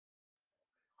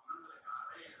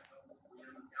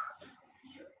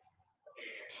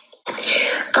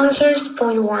Answers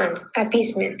point 1.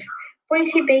 Appeasement.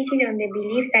 Policy based on the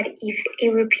belief that if a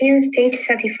European state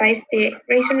satisfies the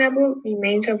reasonable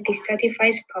demands of the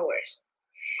stratified powers,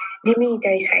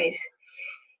 demilitarized.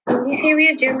 In this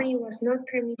area, Germany was not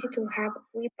permitted to have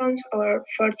weapons or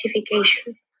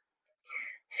fortification.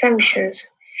 Sanctions.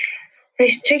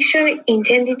 Restriction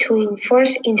intended to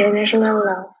enforce international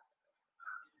law.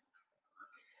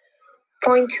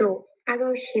 Point 2.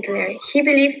 Adolf Hitler. He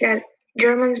believed that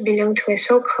Germans belonged to a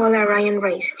so-called Aryan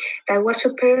race that was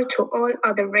superior to all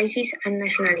other races and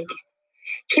nationalities.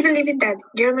 He believed that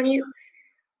Germany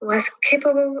was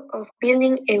capable of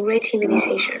building a great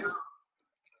civilization.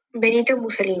 Benito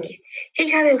Mussolini. He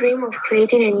had a dream of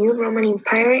creating a new Roman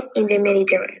Empire in the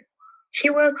Mediterranean. He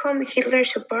welcomed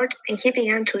Hitler's support and he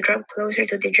began to draw closer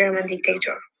to the German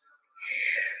dictator.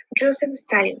 Joseph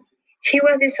Stalin. He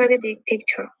was the Soviet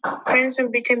dictator. France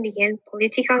and Britain began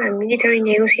political and military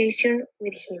negotiations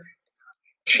with him.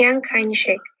 Chiang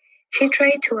Kai-shek. He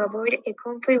tried to avoid a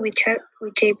conflict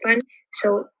with Japan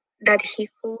so that he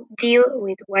could deal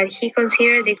with what he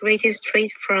considered the greatest threat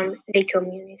from the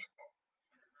communists.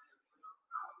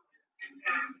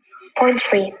 Point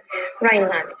 3.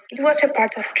 Rhineland. It was a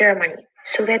part of Germany,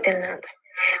 Sudetenland,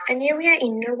 an area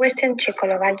in northwestern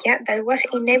Czechoslovakia that was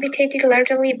inhabited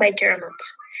largely by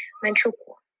Germans.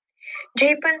 Manchukuo.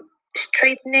 Japan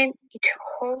strengthened its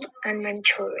hold on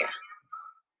Manchuria.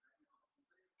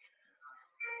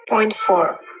 Point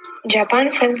 4.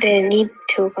 Japan felt the need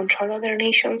to control other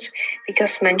nations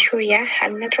because Manchuria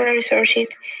had natural resources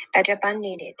that Japan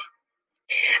needed.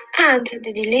 And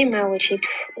the dilemma which it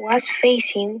was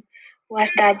facing was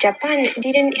that Japan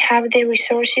didn't have the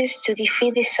resources to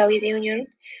defeat the Soviet Union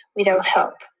without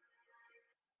help.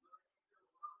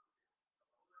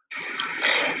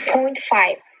 Point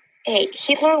 5. A.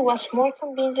 Hitler was more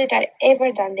convinced than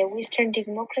ever that the Western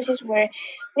democracies were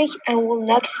weak and would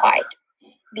not fight.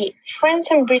 B.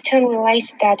 France and Britain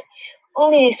realized that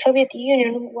only the Soviet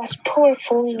Union was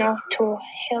powerful enough to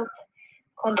help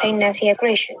contain Nazi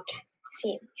aggression.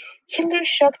 C. Hitler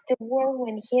shocked the world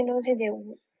when he announced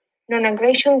the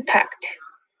Non-Aggression Pact.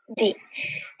 D.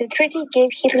 The treaty gave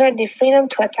Hitler the freedom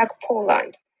to attack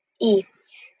Poland. E.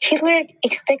 Hitler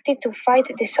expected to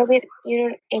fight the Soviet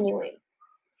Union anyway.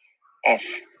 F.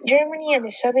 Germany and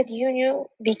the Soviet Union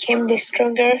became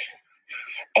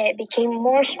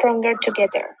more stronger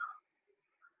together.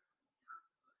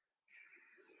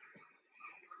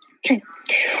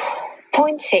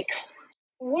 Point 6.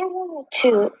 World War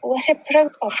II was a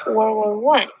product of World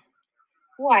War I.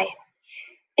 Why?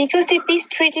 Because the peace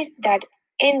treaties that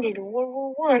ended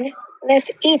World War I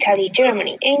left Italy,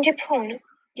 Germany, and Japan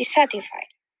dissatisfied,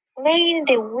 laying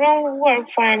the groundwork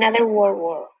for another world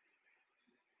war.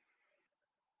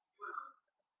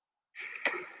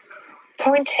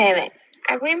 Point 7.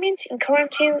 Agreement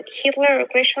encouraging Hitler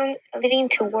aggression leading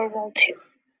to World War II.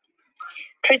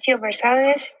 Treaty of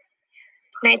Versailles,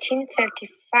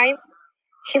 1935.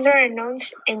 Hitler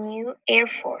announced a new air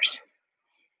force.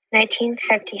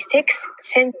 1936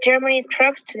 sent Germany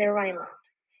troops to the Rhineland.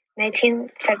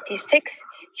 1936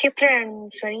 Hitler and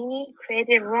Mussolini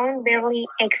created Rhone-Valley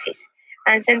Axis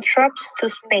and sent troops to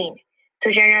Spain,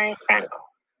 to General Franco.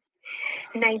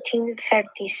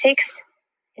 1936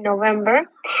 November,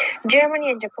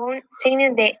 Germany and Japan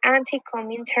signed the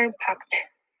Anti-Comintern Pact.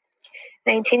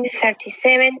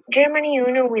 1937 Germany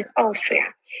union with Austria.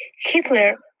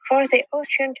 Hitler forced the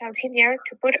Austrian Chancellor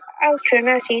to put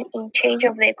Austro-Nazis in charge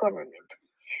of the government.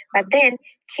 But then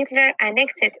Hitler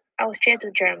annexed Austria to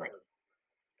Germany.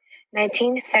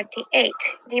 1938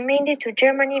 demanded to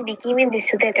Germany be given the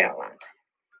Sudetenland.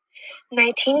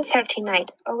 1939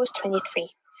 August 23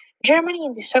 Germany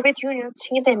and the Soviet Union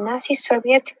signed the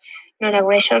Nazi-Soviet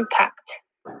Non-Aggression Pact.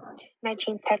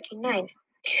 1939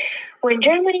 when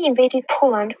Germany invaded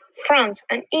Poland, France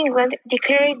and England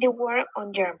declared the war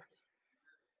on Germany.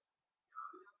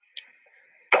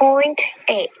 Point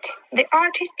 8. The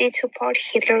artists did support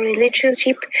Hitler's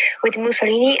relationship with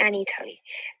Mussolini and Italy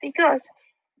because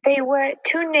they were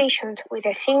two nations with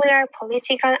a similar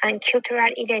political and cultural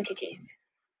identities.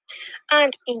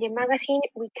 And in the magazine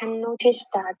we can notice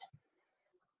that.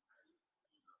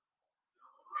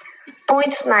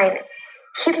 Point 9.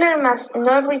 Hitler must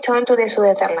not return to the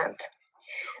Sudetenland.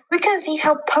 We can see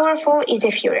how powerful is the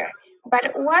Führer,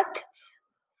 but what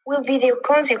will be the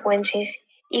consequences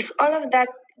if all of that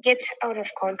gets out of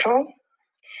control?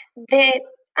 The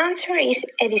answer is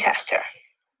a disaster.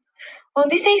 On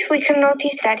these days, we can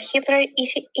notice that Hitler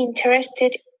is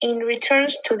interested in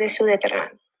returns to the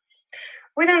Sudetenland.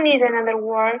 We don't need another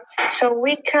war, so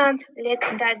we can't let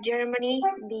that Germany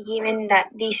be given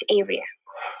this area.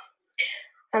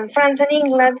 And France and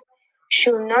England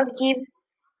should not give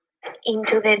in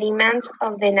to the demands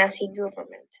of the Nazi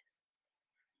government.